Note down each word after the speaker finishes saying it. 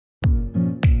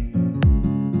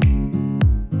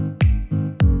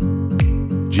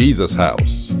Jesus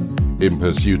House, in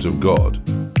pursuit of God,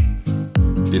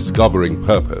 discovering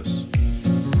purpose,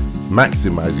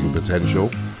 maximizing potential,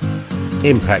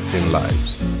 impacting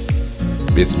lives.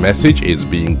 This message is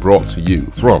being brought to you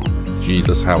from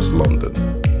Jesus House London.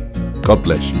 God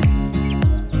bless you.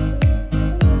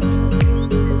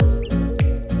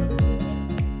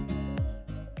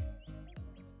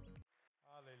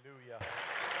 Hallelujah.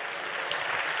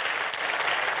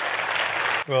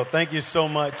 Well, thank you so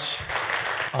much.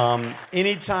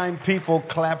 Anytime people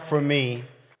clap for me,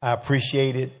 I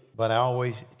appreciate it, but I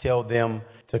always tell them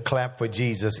to clap for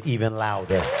Jesus even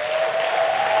louder.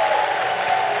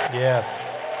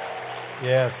 Yes,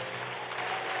 yes,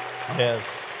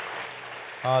 yes.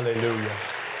 Hallelujah.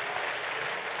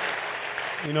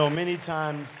 You know, many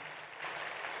times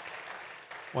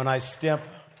when I step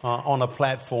on a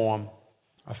platform,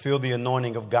 I feel the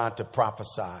anointing of God to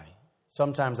prophesy.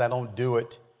 Sometimes I don't do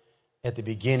it at the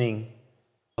beginning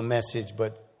of a message,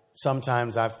 but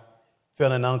sometimes I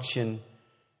feel an unction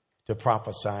to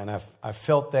prophesy. And I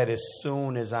felt that as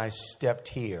soon as I stepped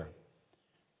here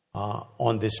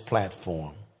on this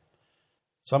platform.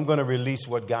 So I'm going to release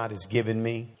what God has given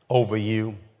me over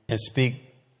you and speak.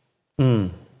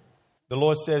 The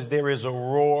Lord says there is a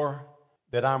roar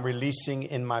that I'm releasing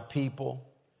in my people.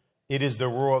 It is the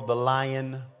roar of the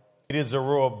lion. It is a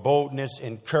roar of boldness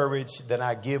and courage that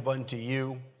I give unto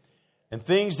you. And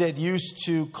things that used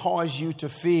to cause you to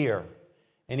fear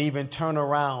and even turn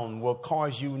around will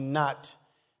cause you not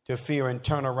to fear and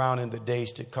turn around in the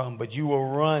days to come. But you will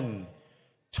run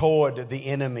toward the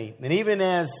enemy. And even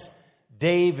as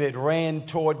David ran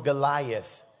toward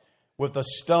Goliath with a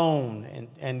stone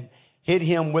and hit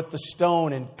him with the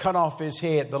stone and cut off his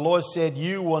head, the Lord said,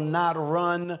 you will not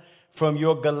run from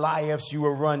your Goliaths, you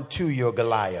will run to your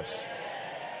Goliaths.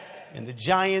 And the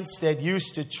giants that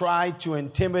used to try to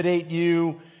intimidate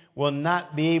you will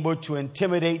not be able to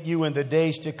intimidate you in the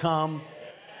days to come.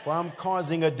 For I'm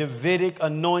causing a Davidic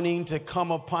anointing to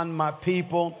come upon my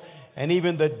people. And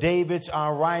even the Davids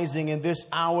are rising in this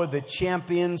hour. The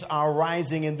champions are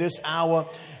rising in this hour.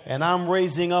 And I'm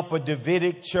raising up a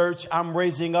Davidic church. I'm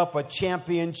raising up a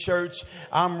champion church.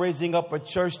 I'm raising up a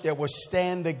church that will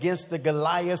stand against the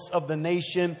Goliaths of the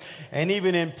nation. And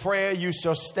even in prayer, you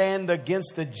shall stand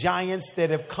against the giants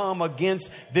that have come against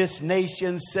this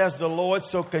nation, says the Lord.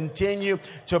 So continue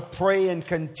to pray and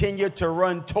continue to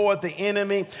run toward the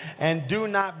enemy. And do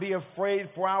not be afraid,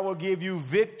 for I will give you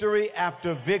victory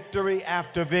after victory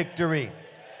after victory.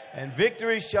 And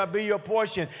victory shall be your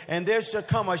portion. And there shall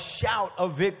come a shout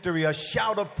of victory, a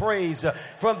shout of praise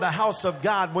from the house of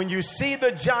God. When you see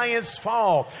the giants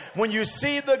fall, when you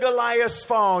see the Goliaths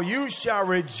fall, you shall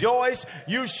rejoice,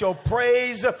 you shall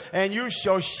praise, and you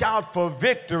shall shout for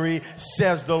victory,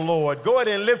 says the Lord. Go ahead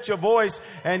and lift your voice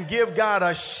and give God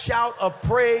a shout of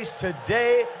praise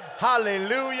today.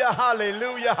 Hallelujah,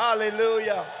 hallelujah,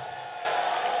 hallelujah.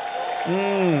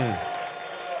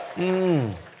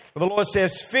 The Lord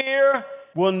says, fear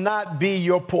will not be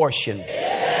your portion,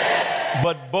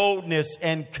 but boldness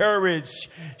and courage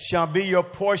shall be your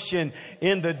portion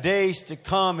in the days to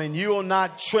come. And you'll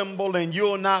not tremble and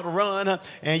you'll not run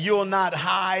and you'll not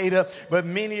hide. But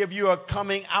many of you are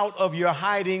coming out of your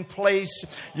hiding place.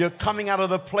 You're coming out of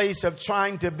the place of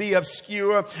trying to be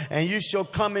obscure, and you shall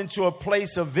come into a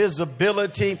place of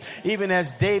visibility. Even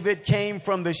as David came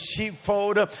from the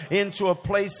sheepfold into a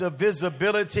place of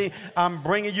visibility, I'm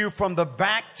bringing you from the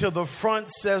back to the front,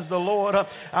 says the Lord.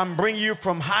 I'm bringing you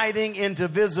from hiding into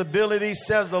visibility,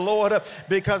 says the Lord,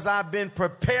 because I've been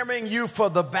preparing you for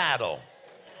the battle.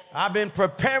 I've been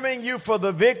preparing you for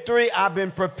the victory. I've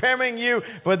been preparing you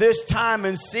for this time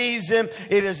and season.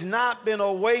 It has not been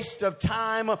a waste of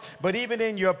time, but even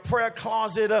in your prayer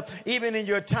closet, even in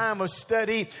your time of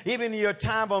study, even in your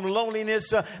time of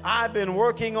loneliness, I've been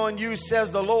working on you,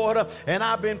 says the Lord, and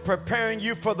I've been preparing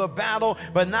you for the battle.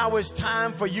 But now it's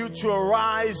time for you to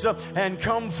arise and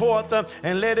come forth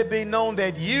and let it be known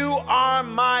that you are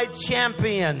my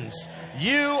champions.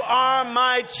 You are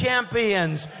my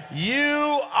champions.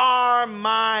 You are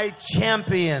my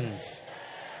champions.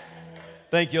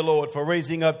 Thank you, Lord, for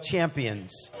raising up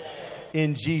champions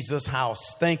in Jesus'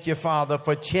 house. Thank you, Father,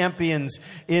 for champions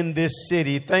in this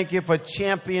city. Thank you for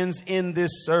champions in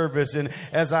this service. And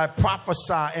as I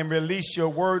prophesy and release your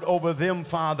word over them,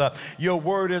 Father, your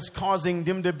word is causing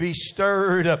them to be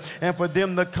stirred and for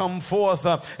them to come forth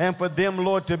and for them,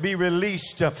 Lord, to be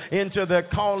released into their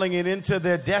calling and into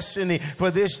their destiny for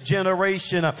this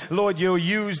generation. Lord, you'll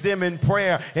use them in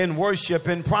prayer, in worship,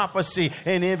 in prophecy,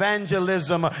 in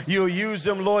evangelism. You'll use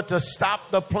them, Lord, to stop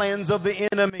the plans of the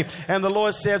enemy and And the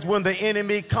Lord says, when the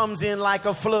enemy comes in like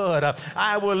a flood,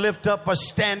 I will lift up a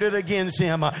standard against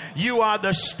him. You are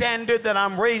the standard that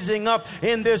I'm raising up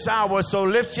in this hour. So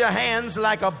lift your hands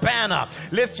like a banner.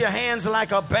 Lift your hands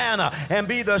like a banner and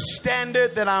be the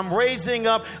standard that I'm raising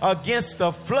up against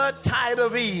the flood tide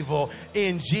of evil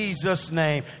in Jesus'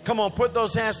 name. Come on, put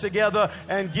those hands together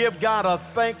and give God a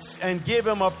thanks and give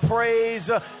him a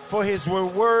praise for his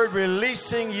word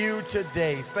releasing you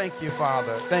today. Thank you,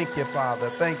 Father. Thank you, Father.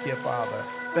 Thank you, Father.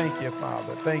 Thank you,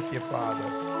 Father. Thank you,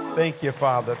 Father. Thank you,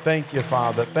 Father. Thank you,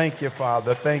 Father. Thank you,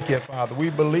 Father. Thank you, Father. We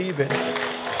believe it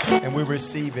and we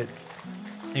receive it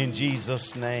in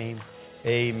Jesus' name.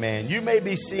 Amen. You may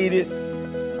be seated.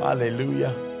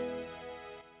 Hallelujah.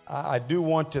 I do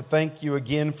want to thank you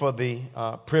again for the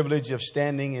privilege of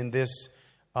standing in this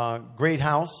great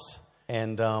house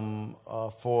and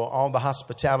for all the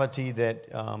hospitality that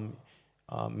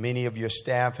many of your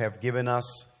staff have given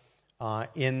us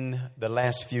in the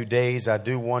last few days. I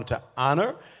do want to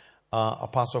honor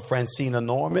Apostle Francina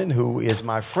Norman, who is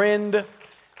my friend,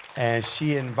 and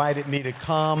she invited me to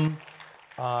come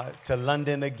to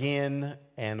London again,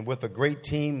 and with a great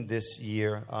team this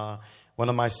year.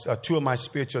 Two of my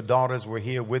spiritual daughters were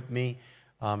here with me,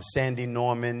 Sandy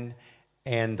Norman,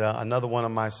 and another one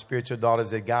of my spiritual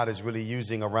daughters that God is really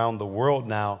using around the world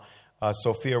now,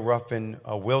 Sophia Ruffin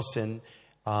Wilson.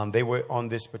 They were on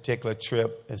this particular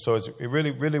trip, and so it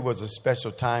really was a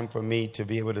special time for me to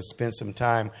be able to spend some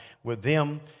time with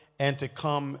them and to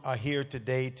come here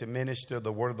today to minister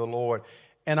the word of the Lord.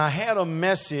 And I had a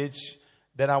message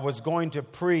that I was going to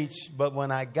preach, but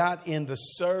when I got in the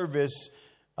service,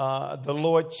 the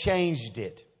Lord changed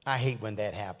it. I hate when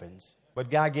that happens. But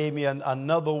God gave me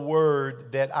another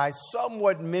word that I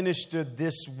somewhat ministered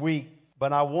this week,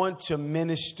 but I want to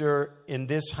minister in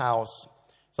this house.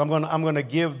 So I'm going to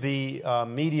give the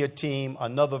media team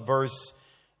another verse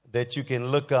that you can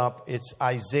look up. It's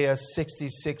Isaiah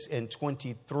 66 and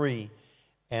 23.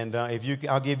 And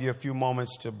I'll give you a few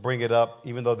moments to bring it up,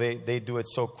 even though they do it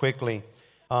so quickly.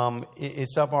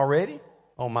 It's up already?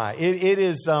 Oh my. It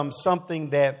is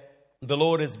something that the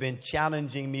Lord has been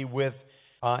challenging me with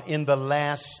in the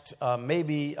last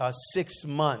maybe 6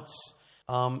 months.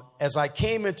 As I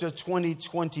came into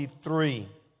 2023,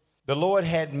 the Lord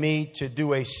had me to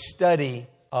do a study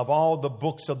of all the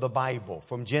books of the Bible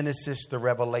from Genesis to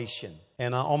Revelation.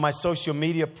 And on my social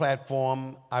media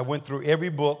platform, I went through every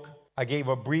book. I gave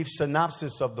a brief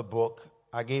synopsis of the book.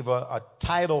 I gave a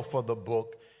title for the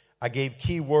book. I gave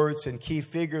key words and key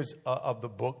figures of the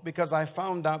book because I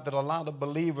found out that a lot of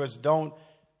believers don't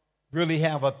really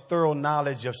have a thorough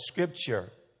knowledge of Scripture.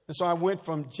 And so I went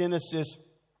from Genesis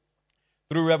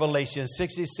through Revelation,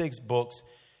 66 books.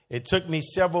 It took me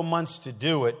several months to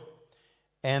do it.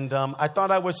 And I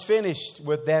thought I was finished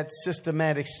with that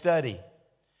systematic study.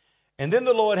 And then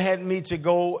the Lord had me to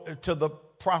go to the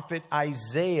prophet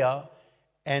Isaiah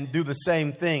and do the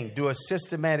same thing, do a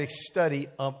systematic study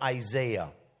of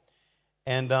Isaiah.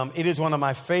 And it is one of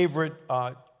my favorite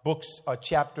books or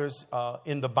chapters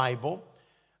in the Bible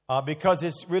because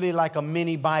it's really like a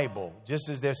mini Bible. Just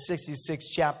as there's 66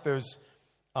 chapters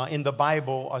in the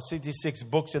Bible, or 66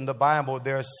 books in the Bible,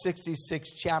 there are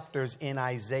 66 chapters in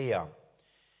Isaiah.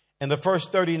 And the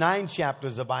first 39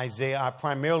 chapters of Isaiah are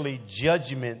primarily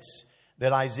judgments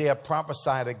that Isaiah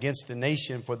prophesied against the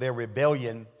nation for their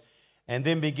rebellion. And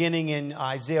then beginning in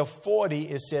Isaiah 40,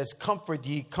 it says, comfort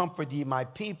ye, my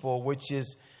people, which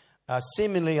is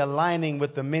seemingly aligning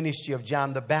with the ministry of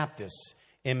John the Baptist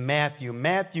in Matthew.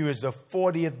 Matthew is the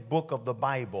 40th book of the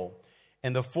Bible.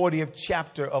 And the 40th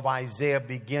chapter of Isaiah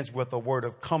begins with a word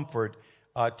of comfort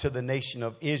to the nation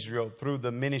of Israel through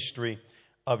the ministry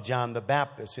of John the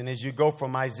Baptist. And as you go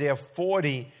from Isaiah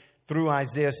 40 through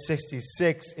Isaiah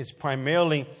 66, it's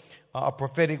primarily a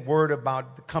prophetic word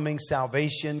about coming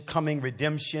salvation, coming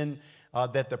redemption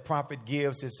that the prophet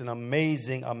gives. It's an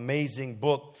amazing, amazing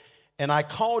book. And I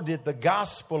called it the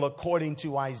gospel according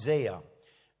to Isaiah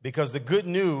because the good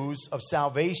news of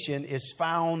salvation is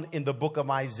found in the book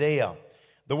of Isaiah.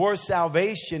 The word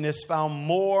salvation is found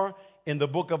more in the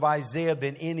book of Isaiah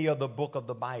than any other book of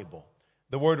the Bible.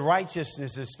 The word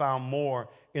righteousness is found more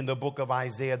in the book of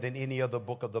Isaiah than any other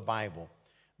book of the Bible.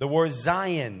 The word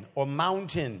Zion or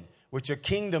mountain, which are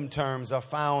kingdom terms, are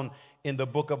found in the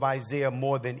book of Isaiah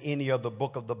more than any other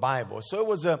book of the Bible. So it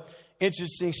was an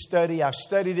interesting study. I've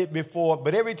studied it before,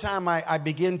 but every time I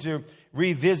begin to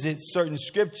revisit certain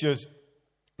scriptures,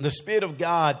 the Spirit of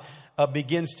God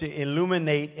begins to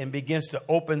illuminate and begins to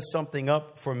open something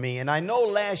up for me. And I know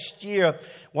last year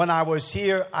when I was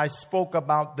here, I spoke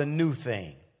about the new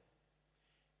thing.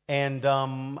 And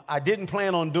I didn't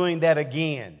plan on doing that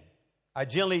again. I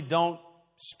generally don't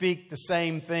speak the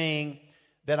same thing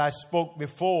that I spoke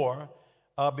before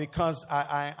because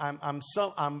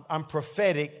I'm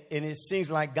prophetic, and it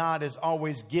seems like God is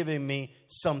always giving me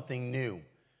something new.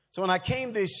 So when I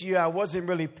came this year, I wasn't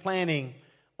really planning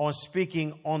on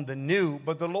speaking on the new,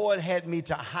 but the Lord had me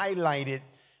to highlight it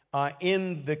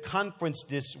in the conference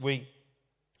this week.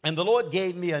 And the Lord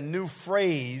gave me a new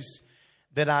phrase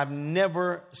that I've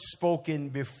never spoken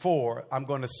before. I'm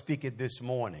going to speak it this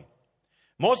morning.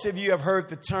 Most of you have heard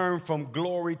the term from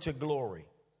glory to glory,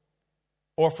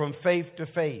 or from faith to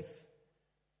faith,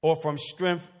 or from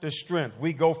strength to strength.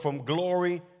 We go from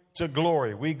glory to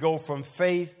glory. We go from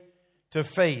faith to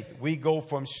faith. We go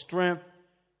from strength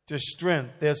to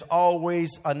strength. There's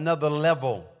always another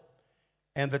level.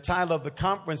 And the title of the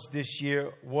conference this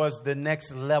year was The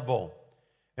Next Level.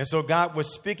 And so God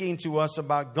was speaking to us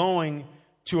about going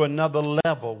to another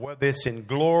level, whether it's in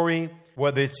glory,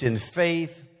 whether it's in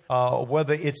faith,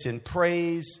 whether it's in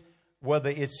praise, whether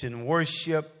it's in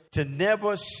worship, to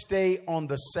never stay on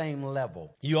the same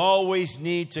level. You always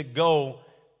need to go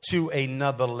to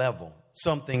another level,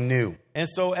 something new. And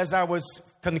so as I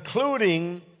was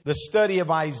concluding the study of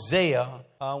Isaiah,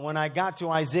 when I got to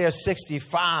Isaiah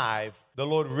 65, the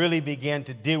Lord really began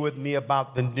to deal with me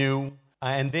about the new.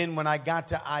 And then when I got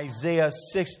to Isaiah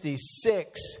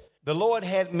 66, the Lord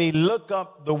had me look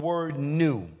up the word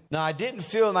new. Now, I didn't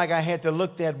feel like I had to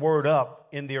look that word up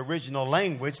in the original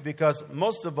language because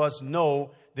most of us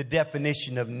know the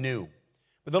definition of new.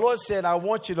 But the Lord said, I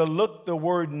want you to look the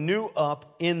word new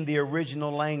up in the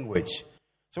original language.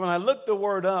 So when I looked the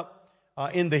word up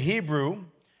in the Hebrew,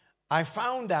 I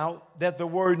found out that the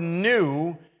word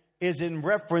new is in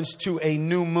reference to a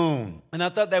new moon. And I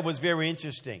thought that was very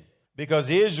interesting because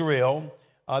Israel,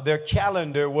 their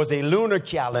calendar was a lunar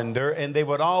calendar, and they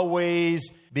would always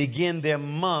begin their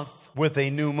month with a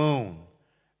new moon.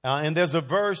 And there's a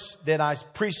verse that I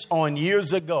preached on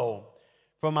years ago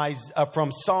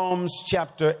from Psalms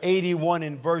chapter 81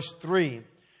 and verse 3,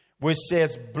 which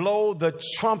says, blow the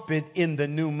trumpet in the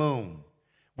new moon,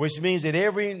 which means that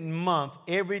every month,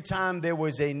 every time there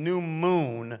was a new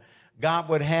moon, God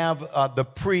would have the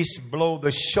priest blow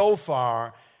the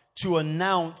shofar to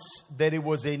announce that it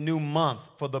was a new month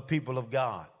for the people of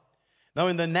God. Now,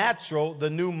 in the natural, the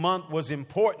new month was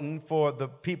important for the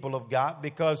people of God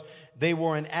because they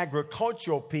were an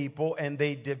agricultural people and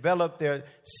they developed their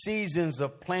seasons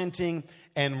of planting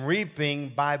and reaping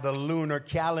by the lunar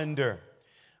calendar.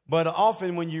 But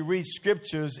often when you read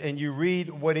scriptures and you read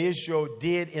what Israel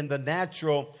did in the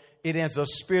natural, it has a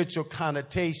spiritual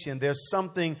connotation. There's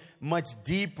something much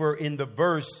deeper in the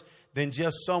verse than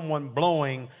just someone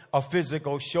blowing a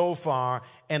physical shofar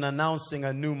and announcing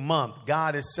a new month.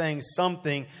 God is saying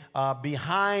something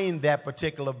behind that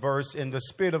particular verse, and the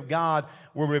Spirit of God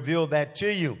will reveal that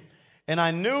to you. And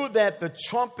I knew that the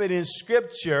trumpet in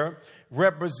Scripture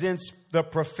represents the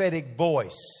prophetic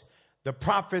voice. The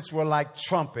prophets were like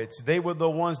trumpets. They were the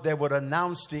ones that would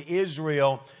announce to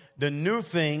Israel the new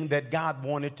thing that God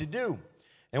wanted to do.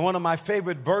 And one of my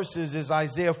favorite verses is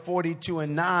Isaiah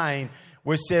 42:9,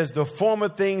 which says, the former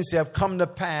things have come to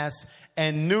pass,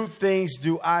 and new things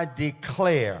do I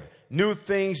declare. New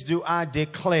things do I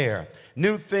declare.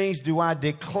 New things do I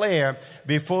declare.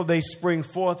 Before they spring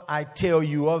forth, I tell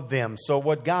you of them. So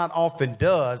what God often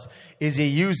does is he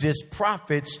uses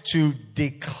prophets to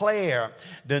declare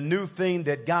the new thing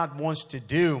that God wants to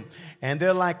do. And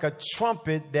they're like a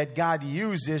trumpet that God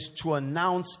uses to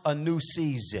announce a new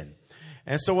season.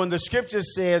 And so when the scripture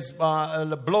says,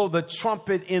 blow the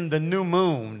trumpet in the new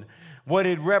moon, what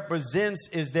it represents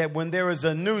is that when there is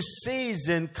a new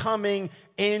season coming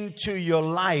into your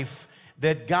life,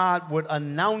 that God would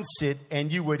announce it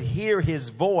and you would hear his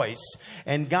voice.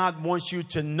 And God wants you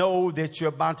to know that you're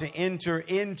about to enter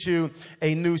into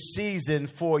a new season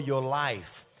for your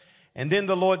life. And then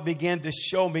the Lord began to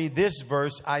show me this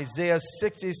verse, Isaiah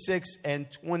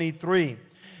 66:23.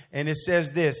 And it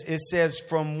says this, it says,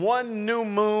 from one new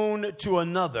moon to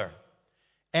another,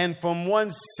 and from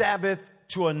one Sabbath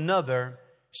to another,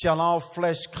 shall all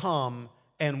flesh come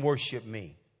and worship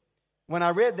me. When I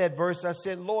read that verse, I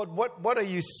said, Lord, what are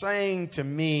you saying to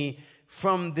me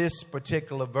from this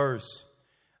particular verse?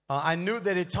 I knew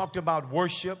that it talked about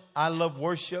worship. I love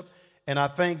worship, and I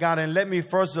thank God. And let me,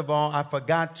 first of all, I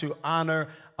forgot to honor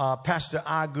Pastor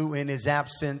Agu in his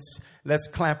absence. Let's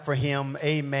clap for him.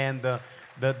 Amen.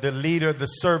 The leader, the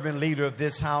servant leader of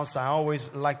this house. I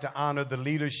always like to honor the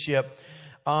leadership.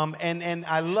 And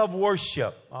I love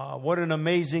worship. What an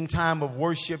amazing time of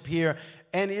worship here.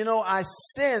 And, you know, I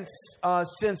sense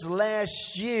since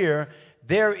last year,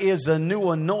 there is a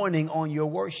new anointing on your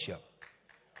worship.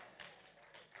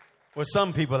 Well,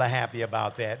 some people are happy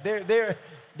about that.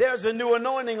 There's a new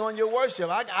anointing on your worship.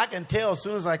 I can tell as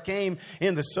soon as I came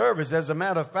in the service. As a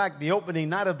matter of fact, the opening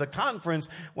night of the conference,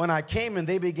 when I came and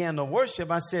they began to worship,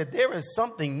 I said, there is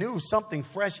something new, something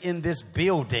fresh in this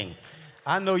building.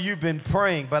 I know you've been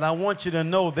praying, but I want you to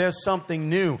know there's something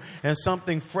new and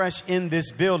something fresh in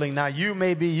this building. Now, you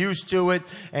may be used to it,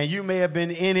 and you may have been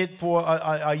in it for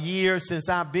a year since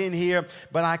I've been here,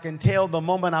 but I can tell the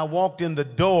moment I walked in the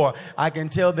door, I can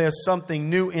tell there's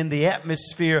something new in the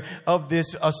atmosphere of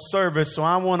this service. So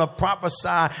I want to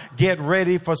prophesy, get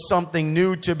ready for something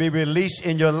new to be released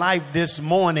in your life this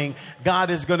morning. God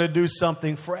is going to do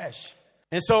something fresh.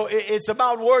 And so it's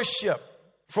about worship.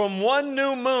 From one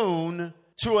new moon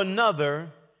to another,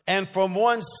 and from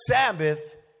one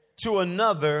Sabbath to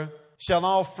another, shall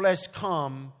all flesh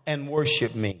come and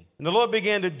worship me. And the Lord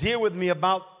began to deal with me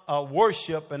about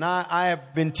worship, and I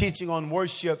have been teaching on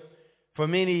worship for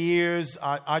many years.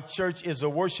 Our church is a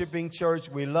worshiping church.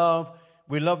 We love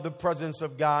the presence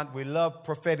of God. We love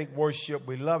prophetic worship.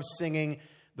 We love singing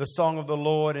the song of the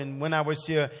Lord. And when I was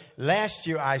here last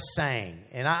year, I sang,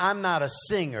 and I'm not a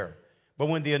singer. But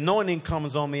when the anointing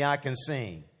comes on me, I can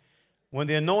sing. When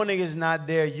the anointing is not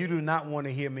there, you do not want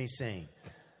to hear me sing.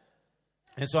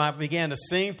 And so I began to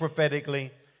sing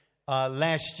prophetically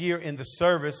last year in the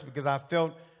service because I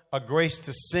felt a grace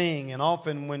to sing. And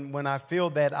often when I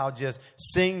feel that, I'll just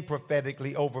sing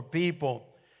prophetically over people.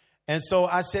 And so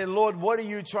I said, Lord, what are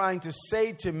you trying to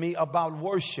say to me about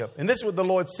worship? And this is what the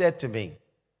Lord said to me.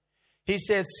 He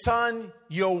said, son,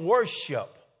 your worship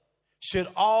should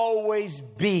always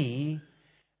be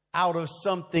out of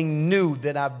something new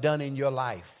that I've done in your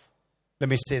life. Let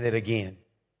me say that again.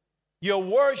 Your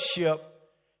worship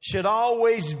should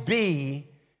always be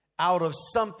out of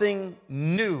something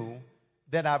new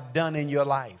that I've done in your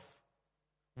life.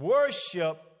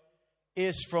 Worship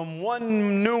is from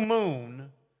one new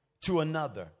moon to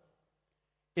another.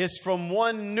 It's from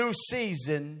one new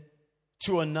season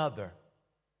to another.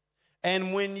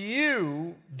 And when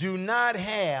you do not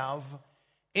have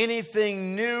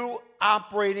anything new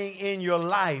operating in your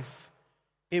life,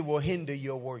 it will hinder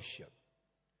your worship.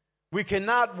 We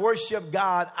cannot worship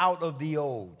God out of the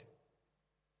old.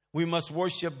 We must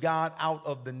worship God out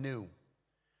of the new.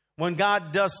 When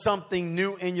God does something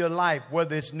new in your life,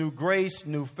 whether it's new grace,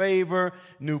 new favor,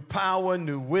 new power,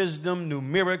 new wisdom, new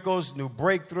miracles, new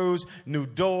breakthroughs, new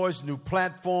doors, new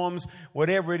platforms,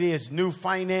 whatever it is, new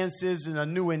finances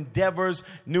and new endeavors,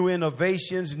 new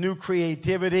innovations, new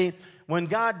creativity. When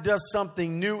God does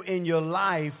something new in your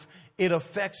life, it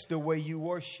affects the way you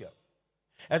worship.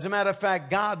 As a matter of fact,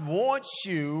 God wants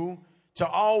you to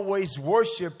always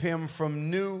worship him from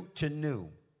new to new.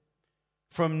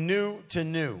 From new to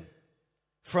new.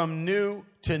 From new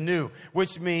to new.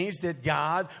 Which means that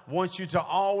God wants you to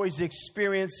always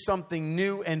experience something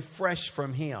new and fresh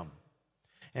from him.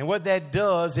 And what that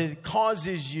does, it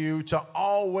causes you to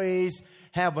always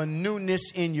have a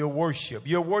newness in your worship.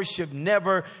 Your worship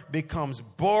never becomes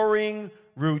boring,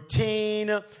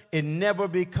 routine. It never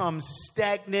becomes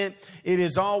stagnant. It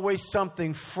is always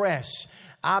something fresh.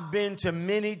 I've been to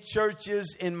many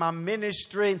churches in my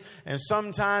ministry, and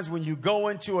sometimes when you go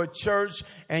into a church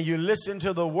and you listen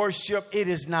to the worship, it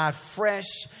is not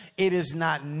fresh. It is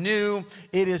not new.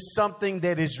 It is something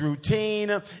that is routine.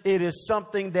 It is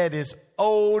something that is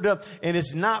old. And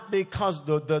it's not because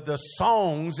the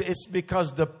songs, it's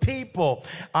because the people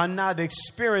are not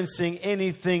experiencing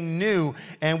anything new.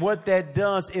 And what that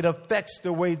does, it affects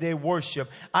the way they worship.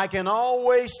 I can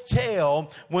always tell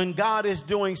when God is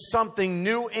doing something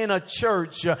new in a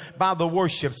church by the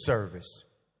worship service.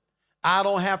 I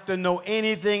don't have to know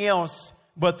anything else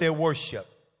but their worship.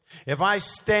 If I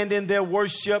stand in their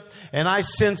worship and I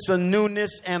sense a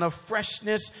newness and a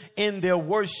freshness in their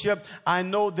worship, I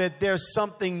know that there's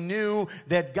something new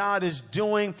that God is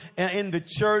doing in the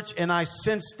church. And I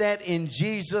sense that in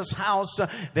Jesus' house,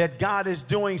 that God is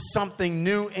doing something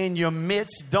new in your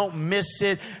midst. Don't miss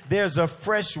it. There's a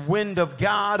fresh wind of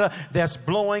God that's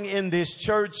blowing in this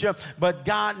church. But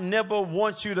God never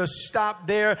wants you to stop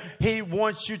there. He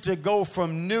wants you to go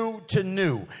from new to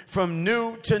new, from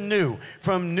new to new,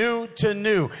 from new to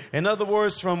new. In other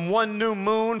words, from one new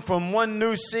moon, from one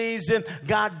new season,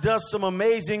 God does some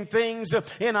amazing things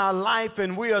in our life,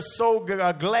 and we are so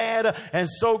glad and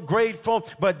so grateful.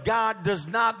 But God does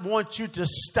not want you to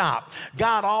stop.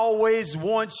 God always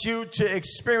wants you to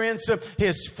experience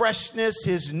his freshness,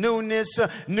 his newness,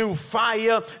 new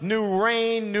fire, new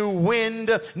rain, new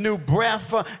wind, new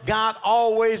breath. God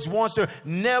always wants to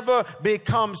never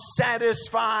become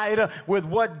satisfied with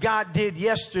what God did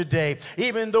yesterday.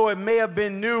 Even even though it may have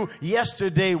been new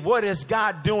yesterday, what is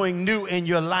God doing new in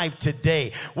your life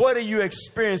today? What are you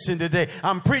experiencing today?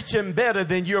 I'm preaching better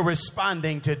than you're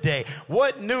responding today.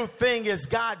 What new thing is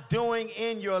God doing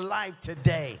in your life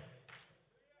today?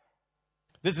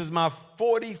 This is my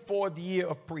 44th year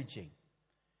of preaching.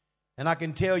 And I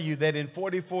can tell you that in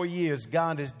 44 years,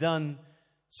 God has done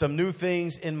some new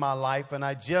things in my life. And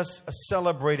I just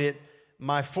celebrated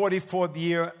my 44th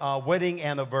year wedding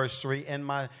anniversary and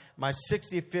my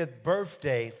 65th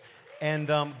birthday. And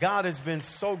God has been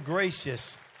so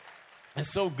gracious and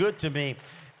so good to me.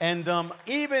 And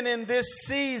even in this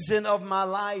season of my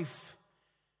life,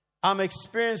 I'm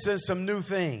experiencing some new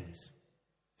things.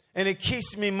 And it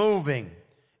keeps me moving.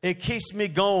 It keeps me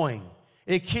going.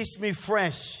 It keeps me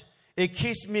fresh. It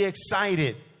keeps me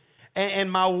excited.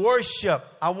 And my worship,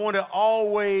 I want it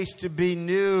always to be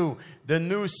new. The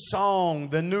new song,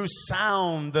 the new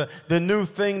sound, the new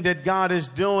thing that God is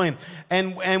doing.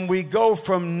 And we go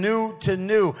from new to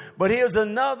new. But here's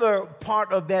another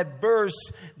part of that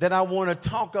verse that I want to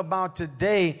talk about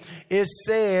today. It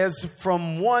says,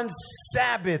 from one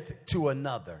Sabbath to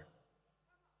another.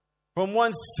 From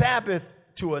one Sabbath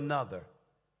to another.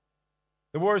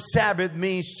 The word Sabbath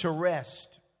means to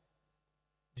rest.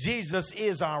 Jesus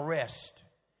is our rest.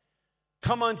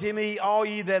 Come unto me, all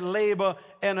ye that labor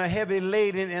and are heavy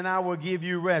laden, and I will give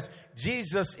you rest.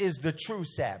 Jesus is the true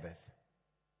Sabbath.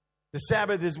 The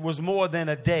Sabbath was more than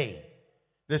a day.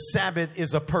 The Sabbath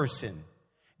is a person.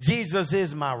 Jesus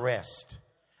is my rest.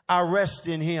 I rest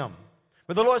in him.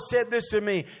 But the Lord said this to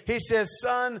me. He says,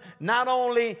 son, not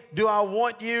only do I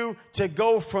want you to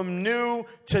go from new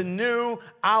to new,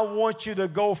 I want you to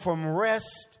go from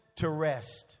rest to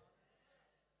rest.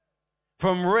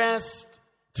 From rest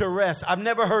to rest. I've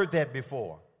never heard that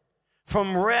before.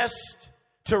 From rest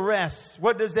to rest.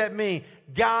 What does that mean?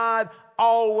 God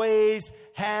always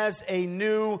has a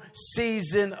new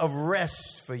season of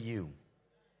rest for you.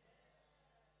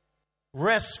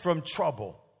 Rest from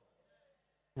trouble.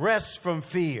 Rest from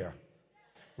fear.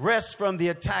 Rest from the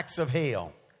attacks of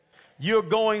hell. You're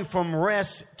going from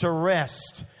rest to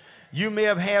rest. You may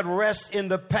have had rest in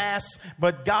the past,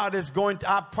 but God is going to,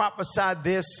 I prophesied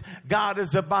this, God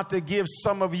is about to give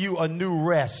some of you a new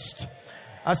rest.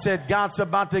 I said, God's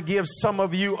about to give some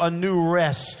of you a new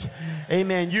rest.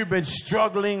 Amen. You've been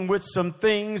struggling with some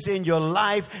things in your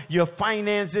life, your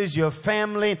finances, your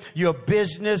family, your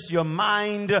business, your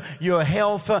mind, your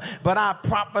health. But I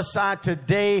prophesy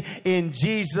today in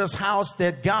Jesus' house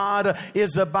that God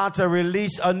is about to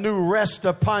release a new rest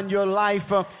upon your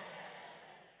life.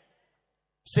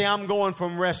 Say, I'm going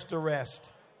from rest to rest.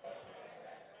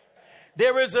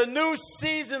 There is a new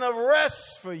season of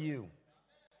rest for you.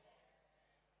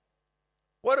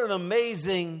 What an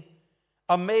amazing,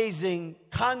 amazing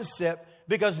concept.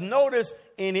 Because notice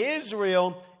in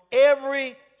Israel,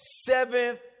 every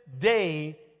seventh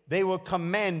day, they were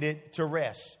commanded to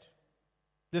rest.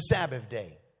 The Sabbath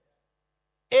day.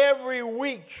 Every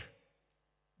week,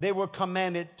 they were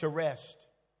commanded to rest.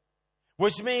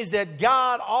 Which means that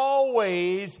God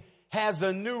always has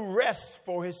a new rest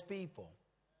for his people.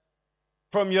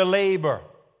 From your labor.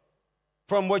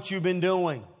 From what you've been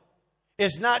doing.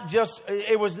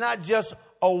 It was not just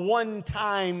a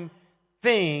one-time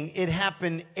thing. It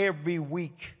happened every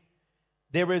week.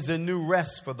 There is a new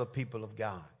rest for the people of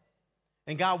God.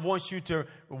 And God wants you to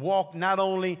walk not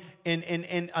only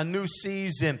in a new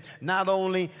season, not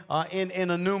only in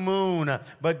a new moon,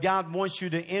 but God wants you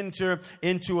to enter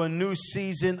into a new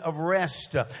season of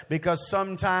rest. Because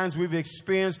sometimes we've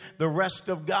experienced the rest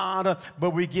of God,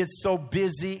 but we get so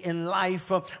busy in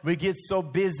life. We get so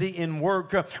busy in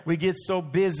work. We get so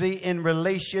busy in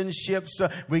relationships.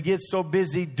 We get so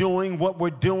busy doing what we're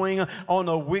doing on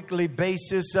a weekly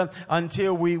basis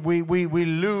until we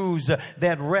lose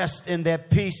that rest and that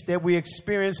peace that we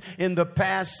experienced in the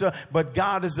past. But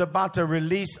God is about to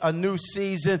release a new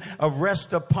season of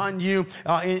rest upon you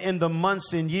in the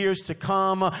months and years to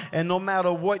come. And no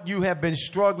matter what you have been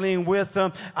struggling with,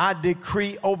 I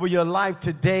decree over your life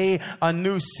today a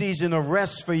new season of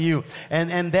rest for you.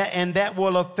 And that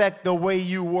will affect the way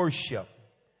you worship.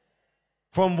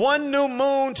 From one new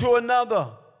moon to another,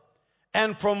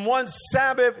 and from one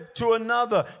Sabbath to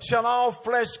another, shall all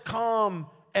flesh come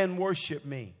and worship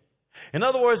me. In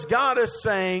other words, God is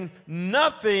saying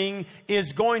nothing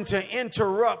is going to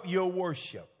interrupt your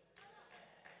worship.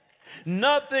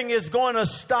 Nothing is going to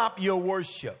stop your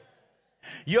worship.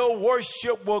 Your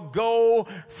worship will go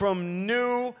from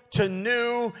new to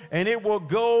new, and it will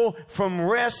go from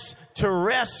rest to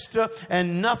rest,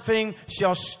 and nothing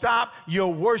shall stop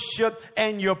your worship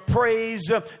and your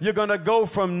praise. You're going to go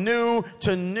from new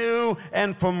to new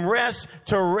and from rest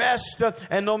to rest.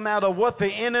 And no matter what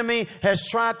the enemy has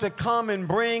tried to come and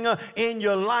bring in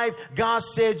your life, God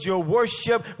said your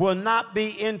worship will not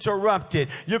be interrupted.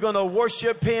 You're going to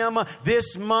worship him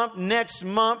this month,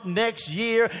 next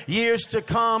year, years to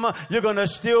come. You're going to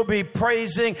still be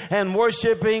praising and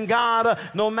worshiping God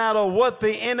no matter what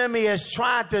the enemy has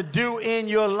tried to do in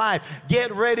your life.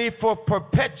 Get ready for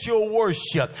perpetual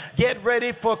worship. Get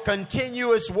ready for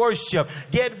continuous worship.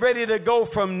 Get ready to go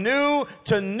from new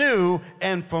to new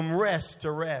and from rest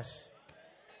to rest.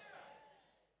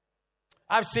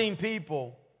 I've seen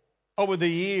people over the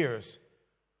years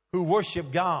who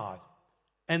worship God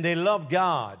and they love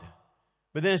God,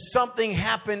 but then something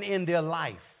happened in their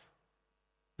life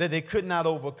that they could not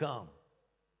overcome.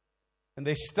 And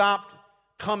they stopped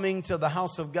coming to the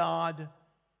house of God.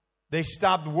 They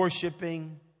stopped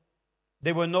worshiping.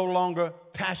 They were no longer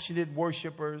passionate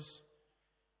worshipers.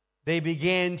 They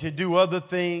began to do other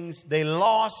things. They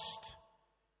lost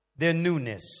their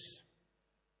newness.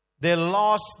 They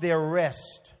lost their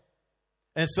rest.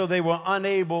 And so they were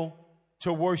unable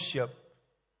to worship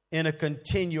in a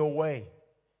continual way.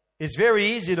 It's very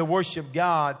easy to worship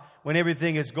God when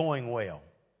everything is going well.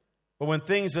 But when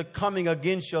things are coming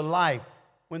against your life,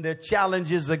 when there are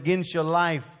challenges against your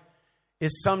life,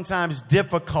 it's sometimes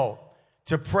difficult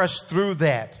to press through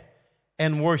that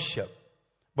and worship.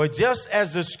 But just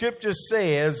as the scripture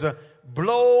says,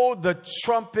 blow the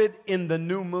trumpet in the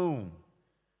new moon.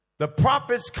 The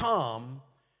prophets come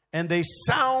and they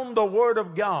sound the word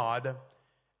of God.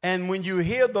 And when you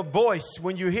hear the voice,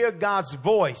 when you hear God's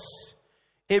voice,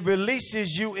 it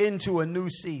releases you into a new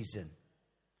season.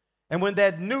 And when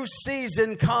that new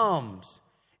season comes,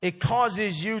 it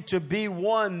causes you to be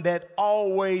one that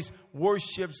always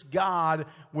worships God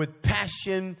with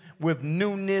passion, with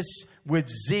newness, with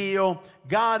zeal.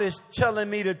 God is telling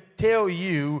me to tell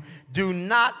you, do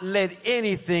not let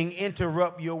anything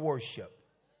interrupt your worship.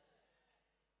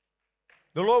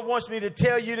 The Lord wants me to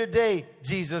tell you today,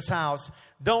 Jesus House,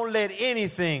 don't let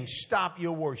anything stop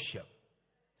your worship.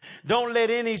 Don't let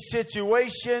any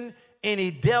situation, any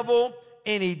devil,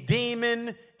 any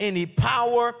demon, any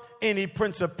power, any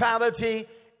principality,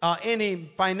 any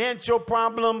financial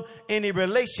problem, any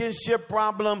relationship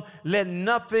problem, let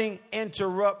nothing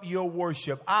interrupt your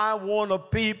worship. I want a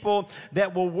people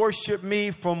that will worship me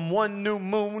from one new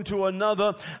moon to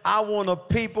another. I want a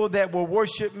people that will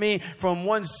worship me from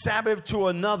one Sabbath to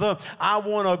another. I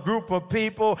want a group of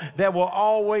people that will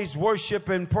always worship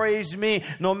and praise me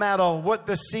no matter what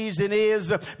the season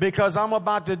is, because I'm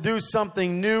about to do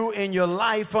something new in your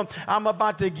life. I'm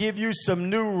about to give you some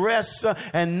new rest,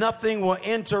 and nothing will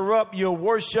interrupt your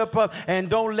worship. And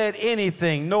don't let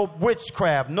anything, no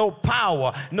witchcraft, no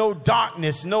power, no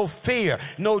darkness, no fear,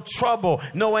 no trouble,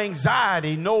 no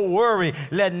anxiety, no worry,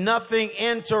 let nothing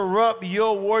interrupt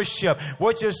your worship.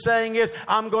 What you're saying is,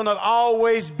 I'm going to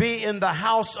always be in the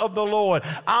house of the Lord.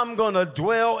 I'm going to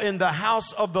dwell in the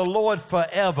house of the Lord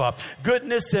forever.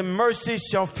 Goodness and mercy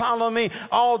shall follow me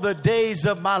all the days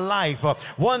of my life.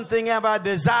 One thing have I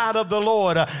desired of the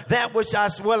Lord, that which I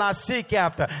seek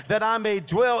after, that I may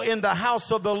dwell in the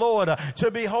house of the Lord,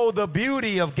 to behold the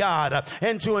beauty of God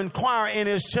and to inquire in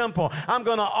his temple. I'm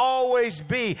going to always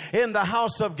be in the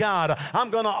house of God. I'm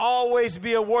going to always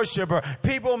be a worshiper.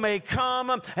 People may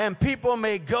come and people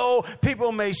may go,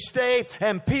 people may stay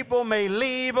and people may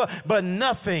leave, but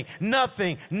nothing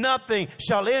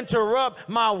shall interrupt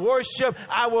my worship.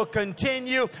 I will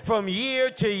continue from year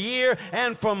to year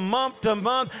and from month to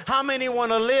month. How many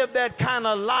want to live that kind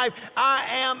of life? I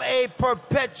am a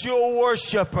perpetual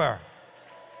worshiper.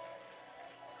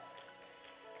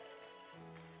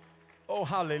 Oh,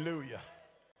 hallelujah.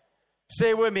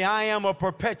 Say it with me, I am a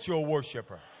perpetual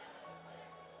worshiper.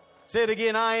 Say it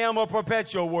again, I am a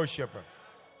perpetual worshiper.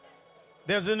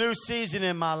 There's a new season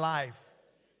in my life.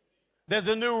 There's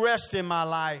a new rest in my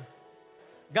life.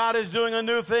 God is doing a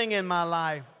new thing in my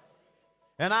life.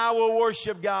 And I will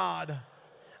worship God.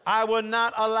 I will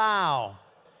not allow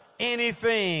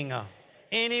anything,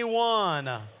 anyone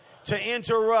to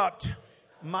interrupt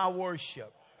my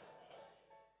worship.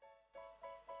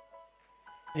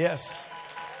 Yes.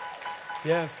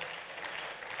 Yes.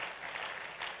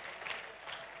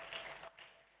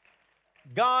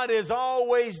 God has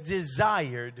always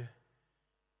desired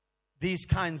these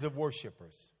kinds of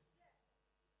worshipers.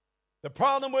 The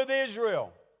problem with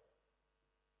Israel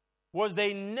was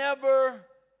they never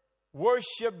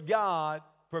worshiped God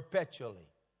perpetually.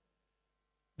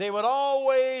 They would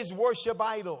always worship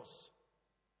idols.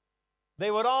 they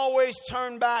would always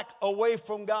turn back away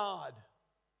from God.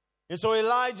 And so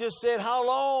Elijah said, how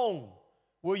long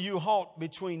will you halt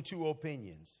between two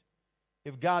opinions?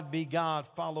 If God be God,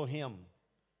 follow him.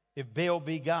 If Baal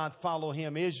be God, follow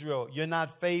him. Israel, you're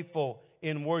not faithful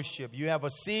in worship. You have a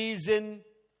season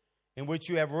in which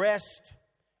you have rest.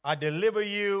 I deliver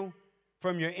you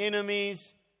from your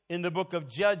enemies. In the book of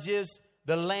Judges,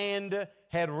 the land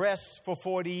had rest for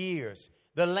 40 years.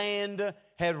 The land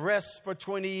had rest for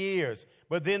 20 years.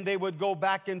 But then they would go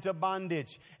back into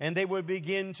bondage and they would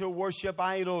begin to worship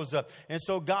idols. And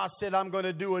so God said, I'm going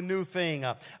to do a new thing.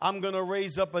 I'm going to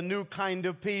raise up a new kind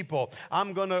of people.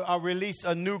 I'm going to release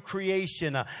a new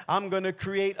creation. I'm going to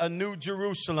create a new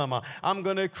Jerusalem. I'm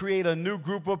going to create a new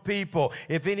group of people.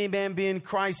 If any man be in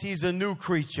Christ, he's a new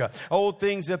creature. Old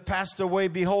things have passed away.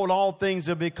 Behold, all things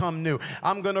have become new.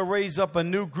 I'm going to raise up a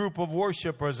new group of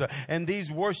worshipers. And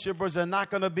these worshipers are not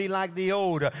going to be like the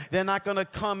old. They're not going to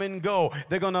come and go.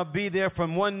 They're going to be there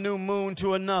from one new moon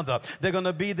to another. They're going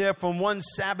to be there from one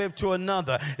Sabbath to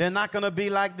another. They're not going to be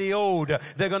like the old.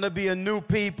 They're going to be a new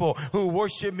people who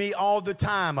worship me all the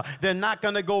time. They're not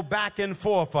going to go back and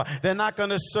forth. They're not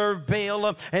going to serve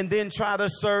Baal and then try to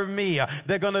serve me.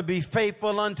 They're going to be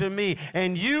faithful unto me.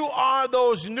 And you are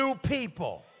those new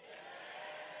people.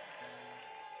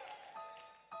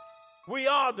 We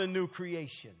are the new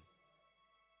creation.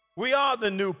 We are the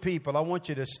new people. I want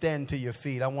you to stand to your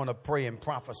feet. I want to pray and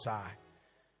prophesy.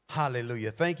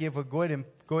 Hallelujah. Thank you for go ahead.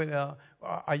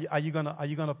 Are you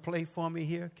gonna play for me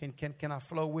here? Can I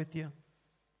flow with you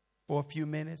for a few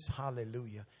minutes?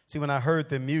 Hallelujah. See, when I heard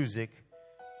the music,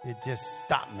 it just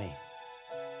stopped me.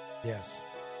 Yes.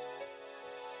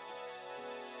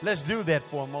 Let's do that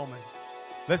for a moment.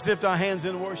 Let's lift our hands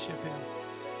and worship him.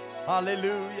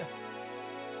 Hallelujah.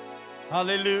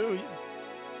 Hallelujah.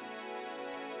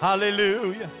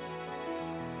 Hallelujah.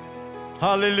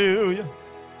 Hallelujah.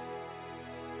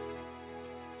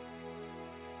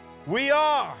 We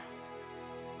are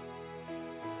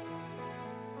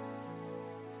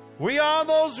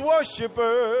those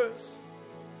worshipers.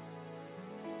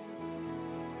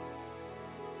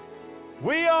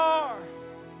 We are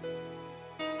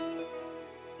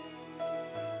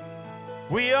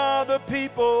the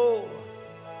people.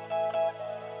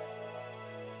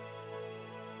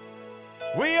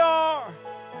 We are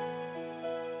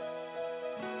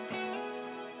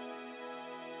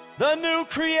the new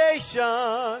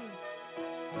creation.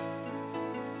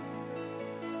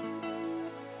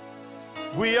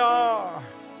 We are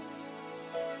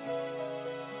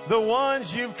the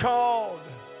ones you've called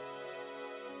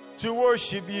to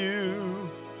worship you.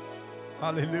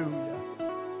 Hallelujah.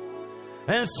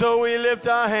 And so we lift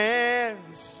our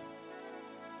hands.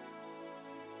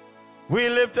 We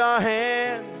lift our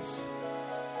hands.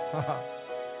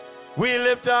 We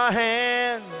lift our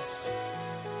hands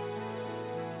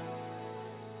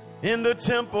in the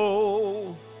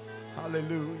temple.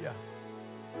 Hallelujah.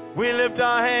 We lift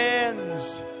our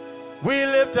hands. We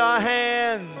lift our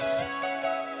hands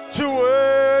to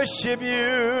worship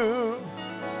you.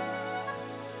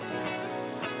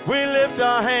 We lift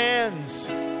our hands.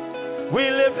 We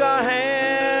lift our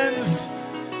hands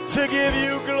to give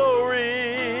you glory.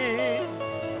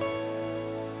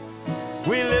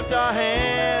 We lift our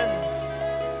hands.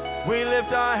 We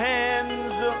lift our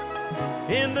hands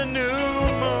in the new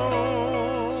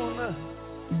moon.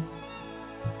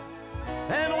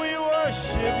 And we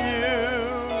worship you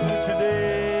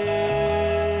today.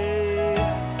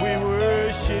 We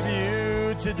worship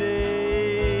you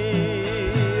today.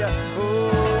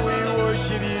 Oh, we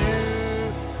worship you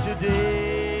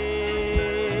today.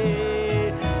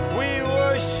 We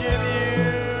worship you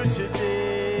today.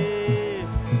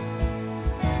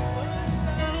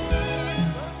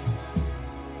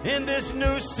 In this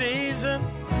new season,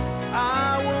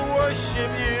 I will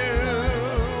worship you.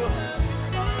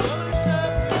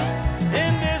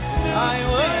 In this new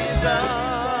season,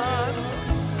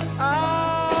 I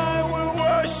will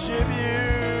worship you.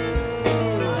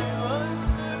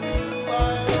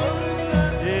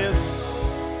 Yes.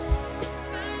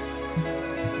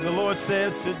 The Lord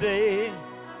says today,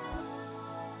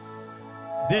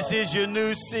 this is your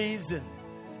new season.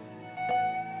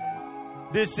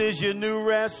 This is your new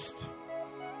rest.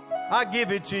 I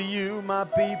give it to you, my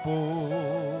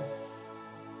people,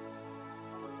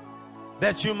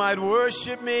 that you might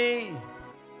worship me,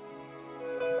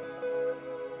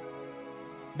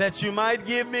 that you might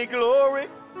give me glory.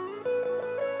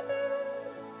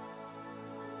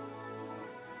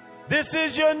 This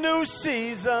is your new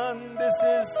season. This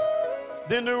is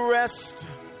the new rest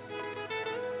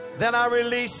that I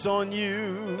release on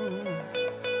you.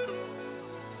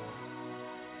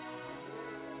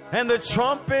 And the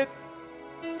trumpet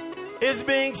is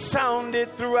being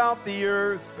sounded throughout the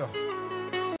earth.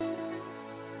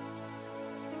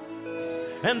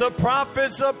 And the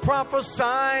prophets are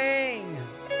prophesying.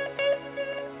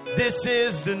 This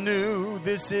is the new,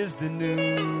 this is the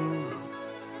new.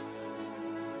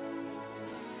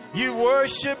 You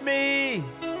worship me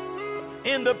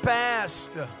in the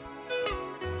past,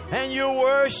 and you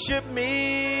worship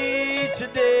me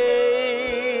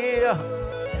today,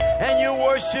 and you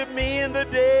worship me in the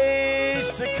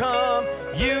days to come.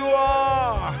 You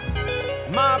are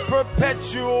my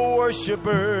perpetual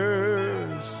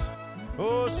worshipers.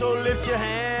 Oh, so lift your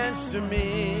hands to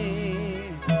me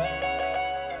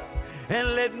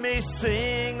and let me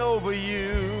sing over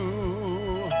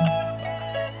you.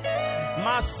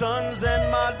 My sons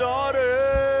and my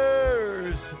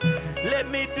daughters, let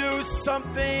me do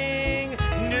something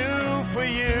new for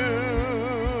you.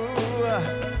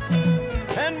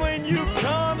 And when you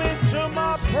come into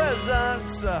my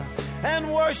presence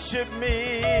and worship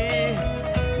me,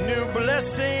 new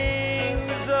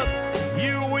blessings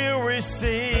you will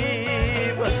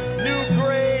receive. New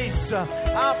grace,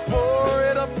 I pour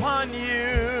it upon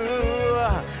you.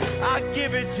 I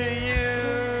give it to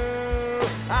you.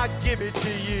 I give it to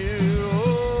you.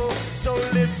 So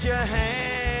lift your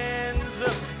hands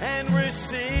and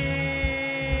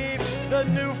receive the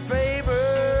new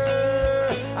favor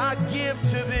I give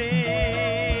to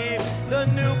thee. The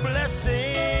new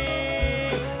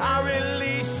blessing I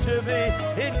release to thee.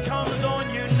 It comes on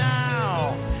you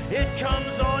now. It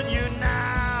comes on you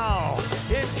now.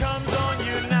 It comes on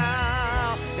you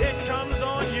now. It comes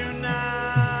on you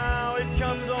now. It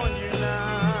comes on you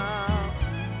now.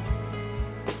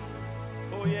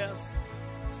 Oh, yes.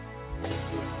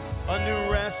 A new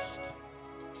rest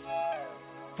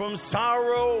from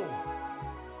sorrow.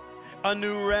 A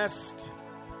new rest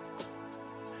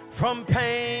from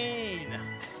pain.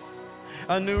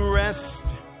 A new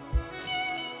rest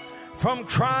from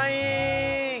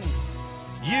crying.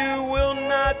 You will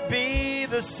not be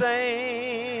the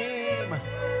same.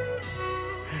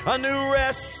 A new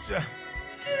rest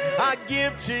I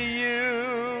give to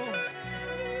you.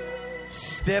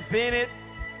 Step in it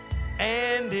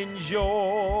and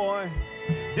enjoy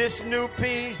this new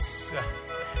peace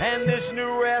and this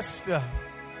new rest.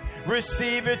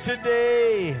 Receive it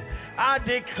today. I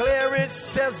declare it,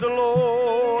 says the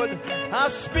Lord. I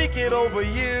speak it over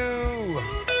you.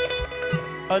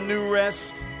 A new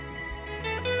rest.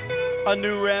 A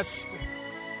new rest.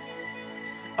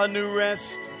 A new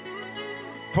rest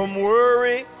from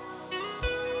worry.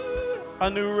 A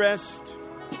new rest.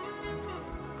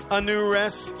 A new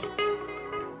rest.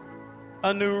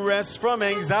 A new rest from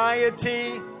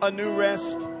anxiety. A new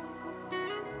rest.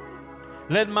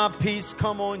 Let my peace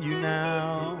come on you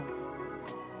now.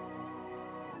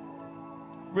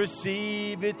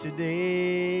 Receive it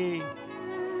today.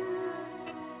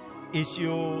 It's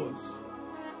yours.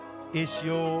 It's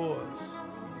yours.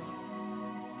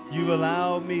 You've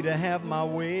allowed me to have my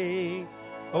way.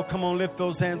 Oh, come on, lift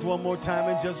those hands one more time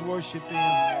and just worship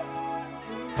Him.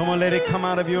 Come on, let it come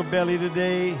out of your belly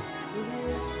today.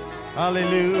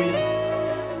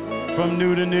 Hallelujah. From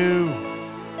new to new.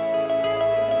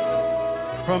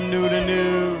 From new to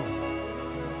new.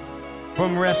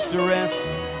 From rest to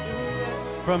rest.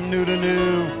 From new to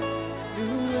new.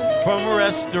 From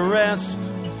rest to rest.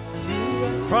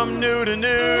 From new to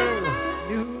new.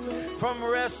 From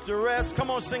rest to rest.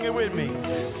 Come on, sing it with me.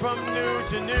 From new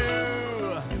to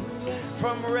new.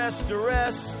 From rest to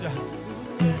rest.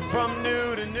 From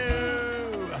new to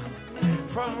new.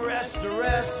 From rest to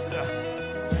rest.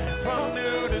 From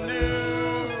new to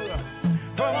new.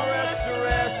 From rest to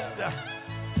rest.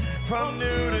 From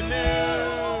new to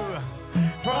new.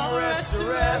 From rest to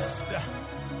rest.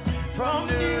 From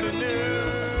new to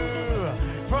new.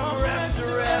 From rest to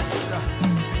rest.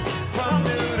 From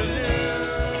new to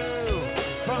new.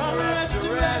 From rest to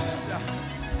rest.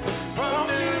 From new to new. From rest to rest. From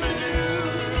new to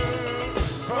new.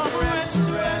 From rest to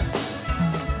rest.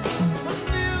 From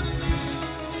new to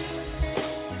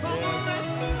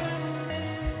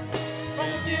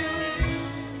new.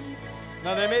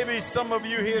 Now there may be some of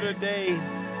you here today.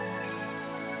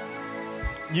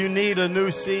 You need a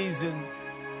new season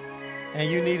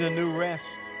and you need a new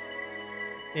rest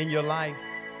in your life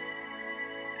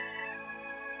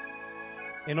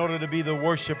in order to be the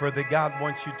worshiper that God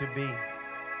wants you to be.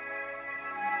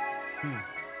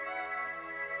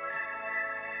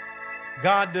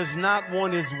 God does not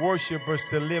want His worshipers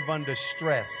to live under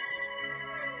stress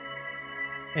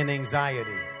and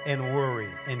anxiety and worry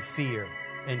and fear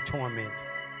and torment.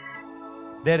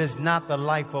 That is not the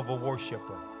life of a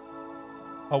worshiper.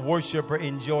 A worshiper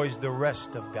enjoys the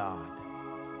rest of God.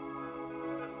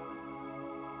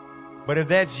 But if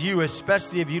that's you,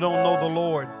 especially if you don't know the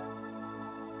Lord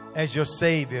as your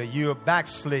Savior, you're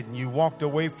backslidden, you walked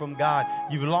away from God,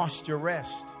 you've lost your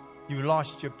rest, you've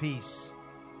lost your peace,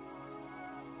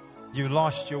 you've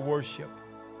lost your worship,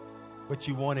 but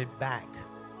you want it back.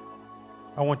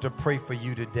 I want to pray for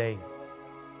you today.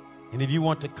 And if you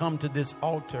want to come to this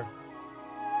altar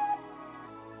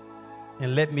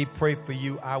and let me pray for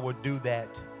you, I will do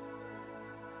that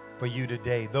for you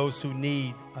today. Those who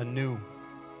need a new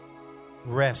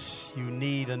rest, you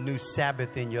need a new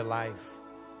Sabbath in your life,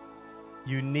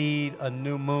 you need a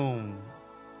new moon,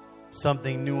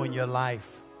 something new in your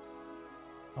life,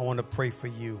 I want to pray for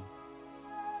you.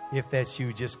 If that's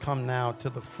you, just come now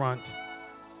to the front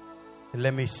and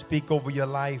let me speak over your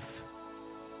life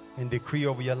and decree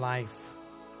over your life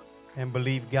and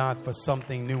believe God for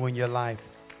something new in your life.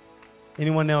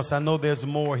 Anyone else? I know there's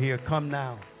more here. Come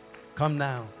now. Come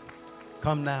now.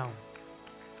 Come now.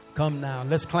 Come now.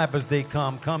 Let's clap as they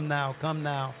come. Come now. Come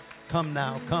now. Come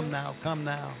now. Come now. Come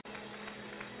now.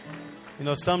 You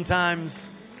know,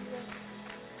 sometimes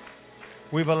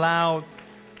we've allowed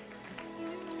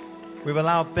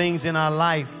things in our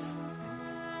life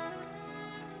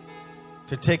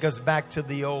to take us back to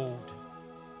the old.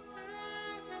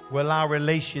 We allow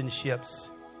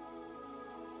relationships,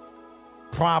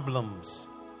 problems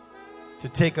to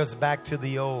take us back to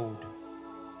the old.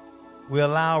 We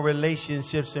allow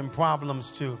relationships and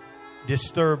problems to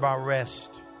disturb our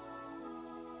rest.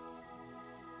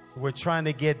 We're trying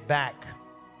to get back.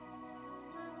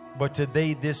 But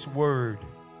today, this word,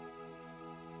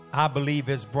 I believe,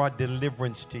 has brought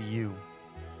deliverance to you.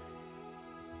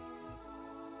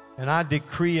 And I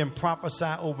decree and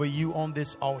prophesy over you on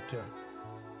this altar.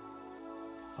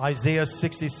 Isaiah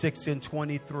 66 and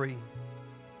 23.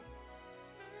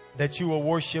 That you will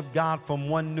worship God from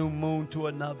one new moon to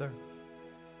another.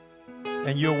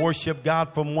 And you'll worship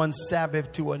God from one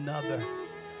Sabbath to another.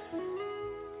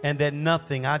 And that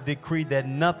nothing, I decree that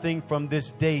nothing from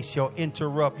this day shall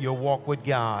interrupt your walk with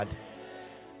God.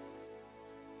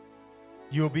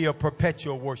 You'll be a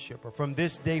perpetual worshiper. From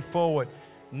this day forward,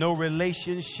 no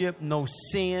relationship, no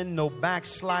sin, no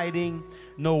backsliding,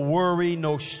 no worry,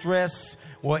 no stress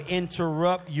will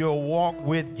interrupt your walk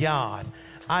with God.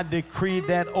 I decree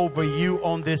that over you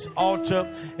on this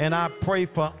altar, and I pray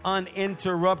for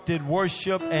uninterrupted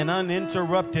worship and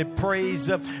uninterrupted praise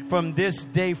from this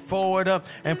day forward,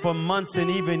 and for months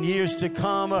and even years to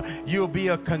come. You'll be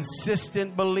a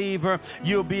consistent believer.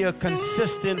 You'll be a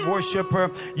consistent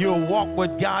worshiper. You'll walk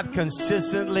with God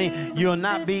consistently. You'll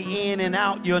not be in and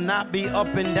out. You'll not be up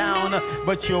and down,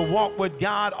 but you'll walk with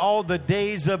God all the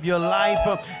days of your life.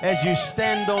 As you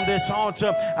stand on this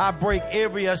altar, I break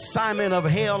every assignment of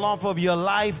hell off of your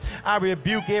life. I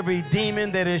rebuke every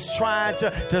demon that is trying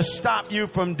to stop you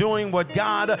from doing what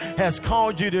God has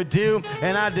called you to do.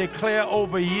 And I declare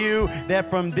over you that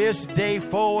from this day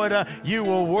forward, you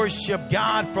will worship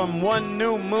God from one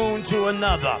new moon to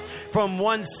another, from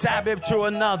one Sabbath to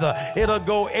another. It'll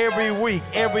go every week,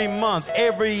 every month,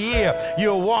 every year.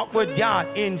 You'll walk with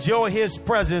God. Enjoy His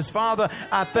presence. Father,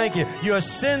 I thank you. Your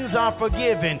sins are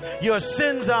forgiven. Your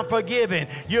sins are forgiven.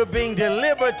 You're being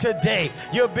delivered today.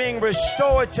 You're being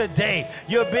restored today.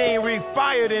 You're being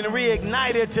refired and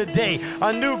reignited today.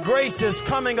 A new grace is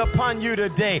coming upon you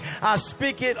today. I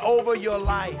speak it over your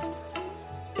life.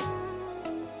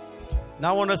 Now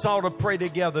I want us all to pray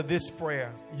together this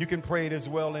prayer. You can pray it as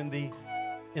well in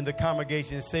the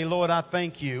congregation. Say, Lord, I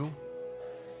thank you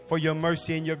for your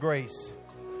mercy and your grace.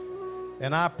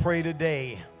 And I pray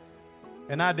today,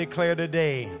 and I declare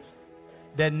today,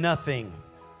 that nothing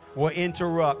will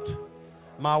interrupt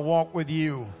my walk with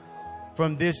you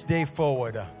from this day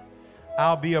forward.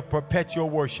 I'll be a perpetual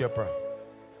worshiper.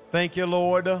 Thank you,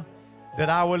 Lord, that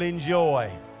I will enjoy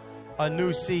a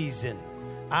new season.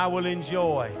 I will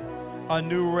enjoy a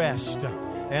new rest.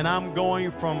 And I'm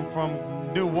going from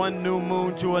one new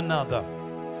moon to another.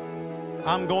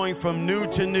 I'm going from new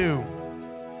to new.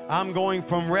 I'm going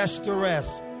from rest to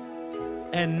rest.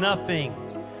 And nothing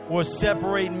will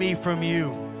separate me from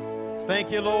you.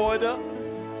 Thank you, Lord,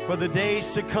 for the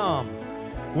days to come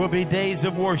will be days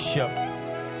of worship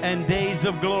and days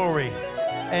of glory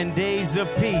and days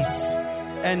of peace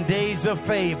and days of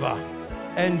favor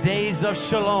and days of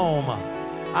shalom.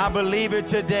 I believe it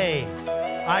today.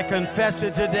 I confess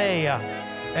it today.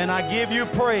 And I give you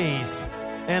praise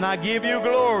and I give you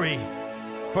glory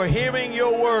for hearing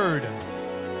your word.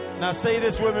 Now say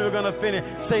this with me. We're going to finish.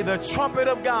 Say, the trumpet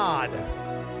of God.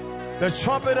 The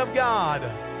trumpet of God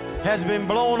has been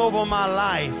blown over my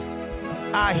life.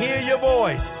 I hear your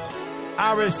voice.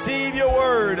 I receive your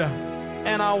word.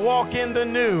 And I walk in the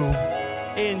new.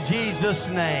 In Jesus'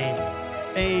 name.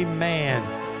 Amen.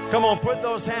 Come on, put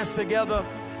those hands together.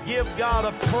 Give God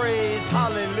a praise.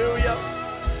 Hallelujah.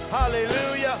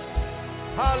 Hallelujah.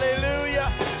 Hallelujah.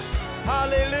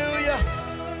 Hallelujah.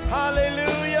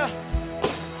 Hallelujah.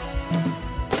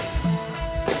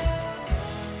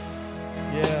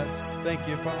 Yes. Thank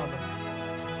you, Father.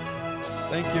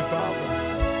 Thank you, Father.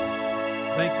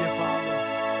 Thank you, Father.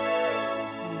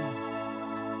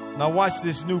 Now watch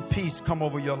this new peace come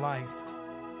over your life.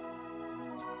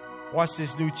 Watch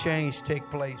this new change take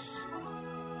place.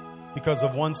 Because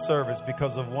of one service,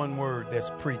 because of one word that's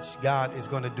preached, God is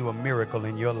going to do a miracle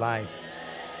in your life.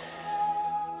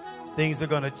 Things are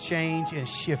going to change and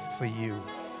shift for you.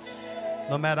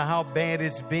 No matter how bad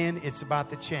it's been, it's about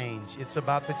to change. It's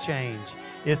about to change.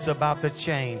 It's about to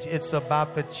change. It's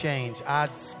about to change. I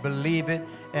believe it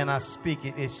and I speak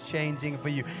it. It's changing for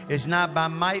you. It's not by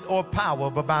might or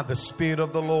power, but by the Spirit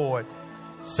of the Lord.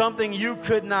 Something you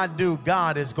could not do,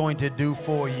 God is going to do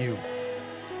for you.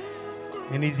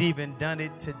 And He's even done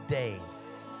it today.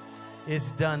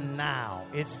 It's done now.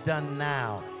 It's done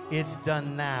now. It's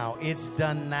done now. It's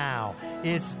done now.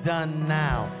 It's done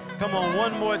now. Come on,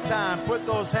 one more time. Put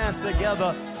those hands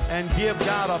together and give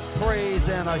God a praise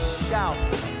and a shout.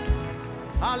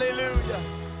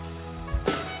 Hallelujah.